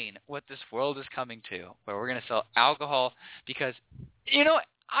insane what this world is coming to, where we're going to sell alcohol because,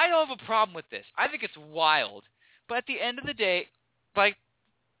 I don't have a problem with this. I think it's wild. But at the end of the day, like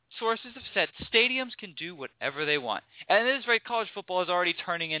sources have said, stadiums can do whatever they want. And at this rate, college football is already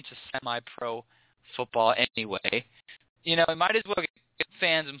turning into semi-pro football anyway. It might as well get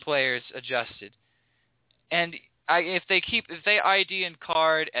fans and players adjusted. And if they ID and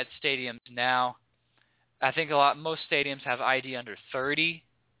card at stadiums now, I think most stadiums have ID under 30.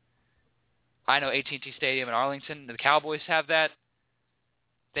 I know AT&T Stadium in Arlington, the Cowboys have that.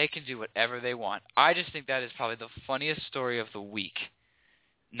 They can do whatever they want. I just think that is probably the funniest story of the week,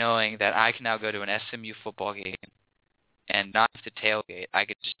 knowing that I can now go to an SMU football game and not have to tailgate. I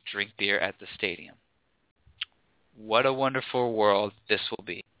could just drink beer at the stadium. What a wonderful world this will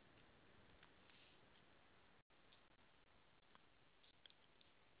be.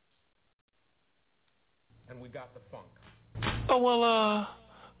 And we got the funk. Oh, well,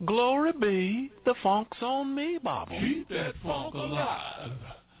 glory be, the funk's on me, Bobby. Keep that funk alive.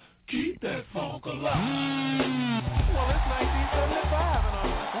 Keep that funk alive. Well, it's 1975,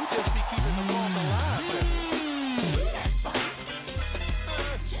 and we just be keeping the funk alive.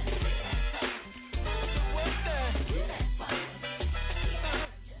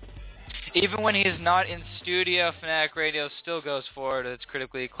 Even when he is not in studio, Fanatic Radio still goes forward with its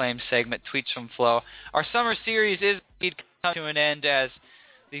critically acclaimed segment, Tweets from Flo. Our summer series is indeed coming to an end as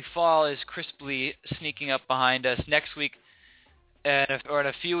the fall is crisply sneaking up behind us. Next week, or in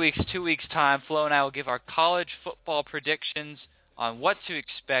a few weeks, 2 weeks' time, Flo and I will give our college football predictions on what to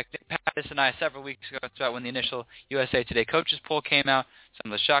expect. Pattis and I, several weeks ago, talked about when the initial USA Today coaches poll came out,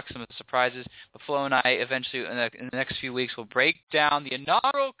 some of the shocks, some of the surprises. But Flo and I eventually, in the next few weeks, will break down the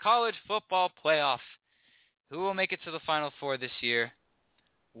inaugural college football playoff. Who will make it to the Final Four this year?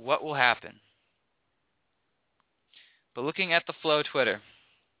 What will happen? But looking at the Flo Twitter,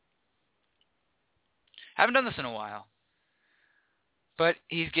 haven't done this in a while, but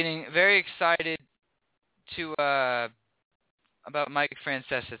he's getting very excited to about Mike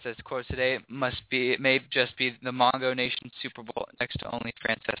Francesa. It says, quote, today it may just be the Mongo Nation Super Bowl next to only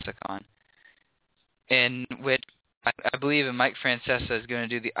FrancesaCon, in which I believe Mike Francesa is going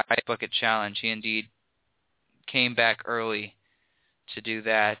to do the Ice Bucket Challenge. He indeed came back early to do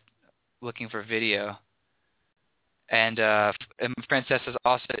that, looking for video. And Francesa's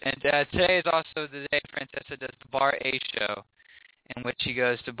also, and today is also the day Francesa does the Bar A show, in which he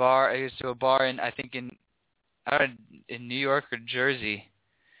goes to a bar in, I think in New York or Jersey,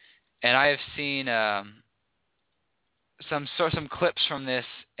 and I have seen some clips from this,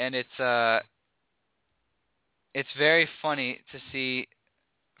 and it's very funny to see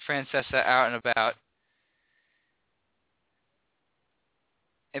Francesa out and about.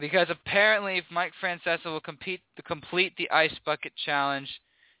 And because apparently Mike Francesa will complete the Ice Bucket Challenge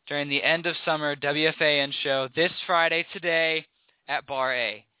during the end of summer WFAN show this Friday today at Bar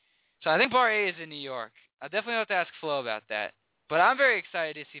A. So I think Bar A is in New York. I'll definitely have to ask Flo about that. But I'm very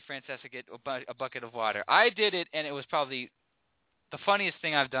excited to see Francesa get a bucket of water. I did it, and it was probably the funniest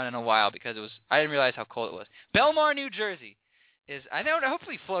thing I've done in a while because I didn't realize how cold it was. Belmar, New Jersey is. I know.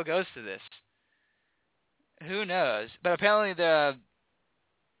 Hopefully Flo goes to this. Who knows? But apparently the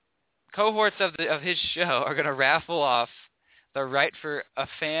cohorts of his show are going to raffle off the right for a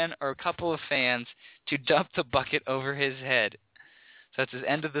fan or a couple of fans to dump the bucket over his head. So it's his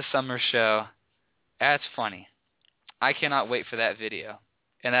end of the summer show. That's funny. I cannot wait for that video.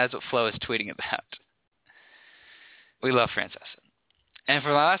 And that is what Flo is tweeting about. We love Francesa. And for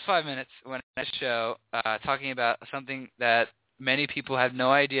the last 5 minutes, when I show talking about something that many people had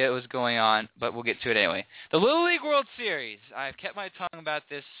no idea was going on, but we'll get to it anyway. The Little League World Series. I've kept my tongue about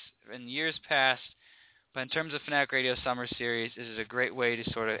this in years past, but in terms of Fanatic Radio Summer Series, this is a great way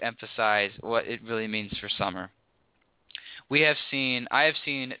to sort of emphasize what it really means for summer. I have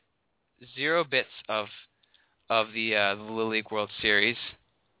seen zero bits of the Little League World Series.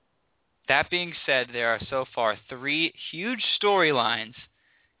 That being said, there are so far 3 huge storylines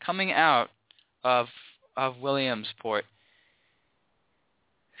coming out of Williamsport,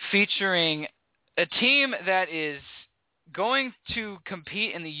 featuring a team that is going to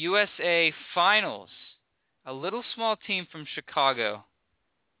compete in the USA Finals. A little small team from Chicago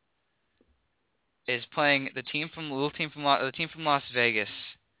is playing the team from Las Vegas,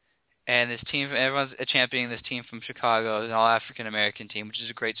 and this team, everyone's championing this team from Chicago, an all-African American team, which is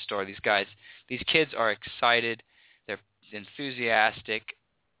a great story. These kids are excited, they're enthusiastic,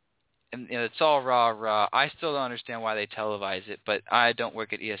 and it's all rah. I still don't understand why they televise it, but I don't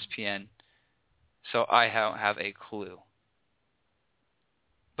work at ESPN, so I don't have a clue.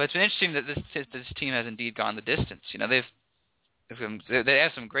 But it's been interesting that this team has indeed gone the distance. They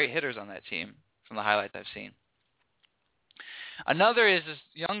have some great hitters on that team from the highlights I've seen. Another is this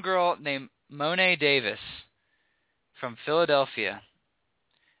young girl named Monet Davis from Philadelphia.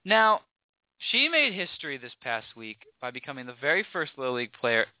 Now, she made history this past week by becoming the very first Little League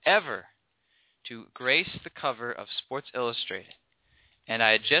player ever to grace the cover of Sports Illustrated.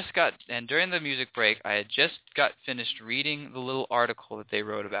 And during the music break, I had just got finished reading the little article that they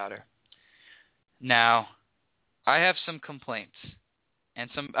wrote about her. Now, I have some complaints and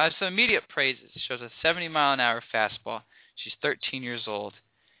some immediate praises. She shows a 70-mile-an-hour fastball. She's 13 years old,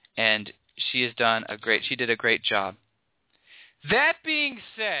 and she did a great job. That being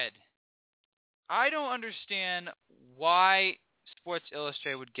said, I don't understand why Sports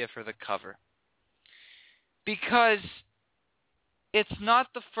Illustrated would give her the cover. Because it's not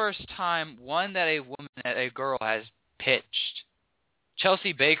the first time, that a girl has pitched.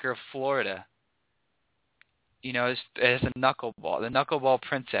 Chelsea Baker of Florida, is a knuckleball, the knuckleball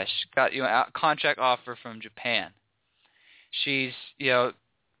princess. She got a contract offer from Japan. She's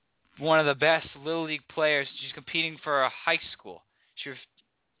one of the best Little League players. She's competing for a high school. She is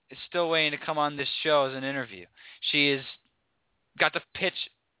still waiting to come on this show as an interview. She is got to pitch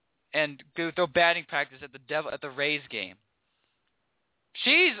and throw batting practice at the Rays game.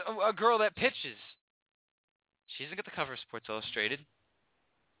 She's a girl that pitches. She doesn't get the cover of Sports Illustrated.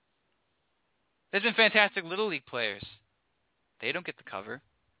 There's been fantastic Little League players. They don't get the cover.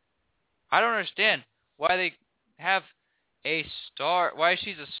 I don't understand why they have a star. Why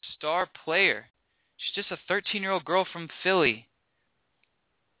she's a star player. She's just a 13-year-old girl from Philly.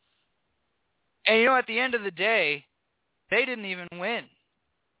 And at the end of the day, they didn't even win.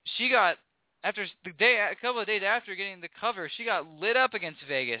 She got, a couple of days after getting the cover, she got lit up against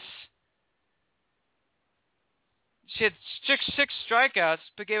Vegas. She had six strikeouts,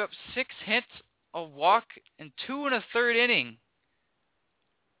 but gave up 6 hits, a walk, and 2 1/3 inning.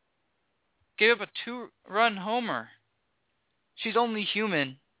 Gave up a 2-run homer. She's only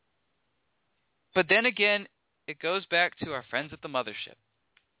human. But then again, it goes back to our friends at the mothership.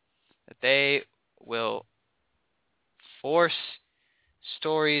 That they will force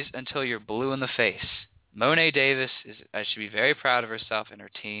stories until you're blue in the face. Monet Davis should be very proud of herself and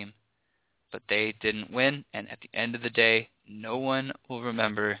her team, but they didn't win, and at the end of the day, no one will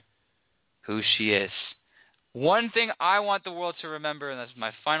remember who she is. One thing I want the world to remember, and that's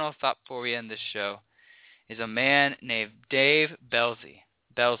my final thought before we end this show, is a man named Dave Belsley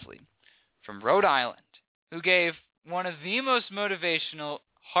from Rhode Island, who gave one of the most motivational,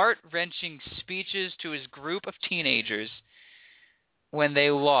 heart-wrenching speeches to his group of teenagers when they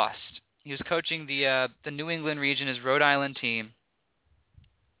lost. He was coaching the New England region, his Rhode Island team.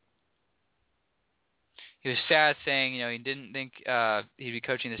 He was sad, saying, he didn't think he'd be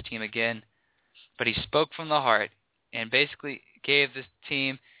coaching this team again, but he spoke from the heart and basically gave this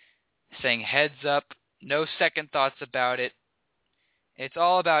team, saying, heads up, no second thoughts about it. It's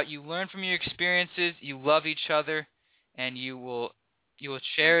all about you learn from your experiences, you love each other, and you will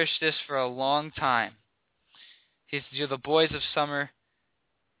cherish this for a long time. You're the boys of summer.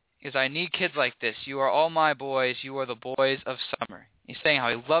 Because I need kids like this. You are all my boys. You are the boys of summer. He's saying how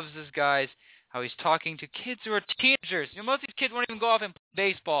he loves his guys, how he's talking to kids who are teenagers. Most of these kids won't even go off and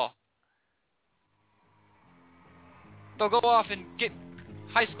play baseball. They'll go off and get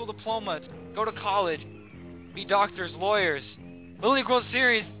high school diplomas, go to college, be doctors, lawyers. Little League World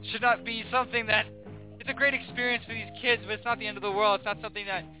Series should not be something that... It's a great experience for these kids, but it's not the end of the world. It's not something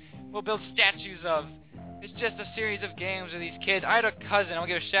that we'll build statues of. It's just a series of games with these kids. I had a cousin. I'll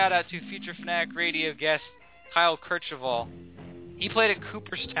give a shout-out to future Fanatic Radio guest Kyle Kirchhoff. He played at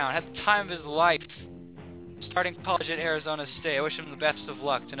Cooperstown, had the time of his life, starting college at Arizona State. I wish him the best of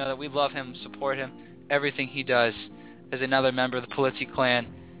luck to know that we love him, support him, everything he does as another member of the Polizzi clan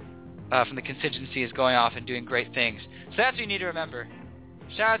from the contingency is going off and doing great things. So that's what you need to remember.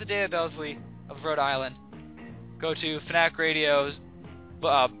 Shout out to David Belsley of Rhode Island. Go to Fanatic Radio's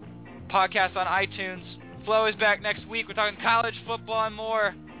podcast on iTunes. Flo is back next week. We're talking college football and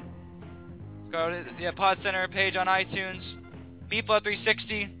more. Go to the Pod Center page on iTunes.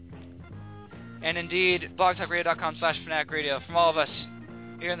 BFlow360. And indeed, blogtalkradio.com/Fanatic Radio. From all of us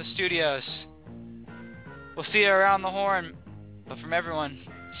here in the studios, we'll see you around the horn. But from everyone,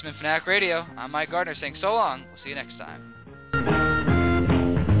 it's been Fanatic Radio. I'm Mike Gardner saying so long. We'll see you next time.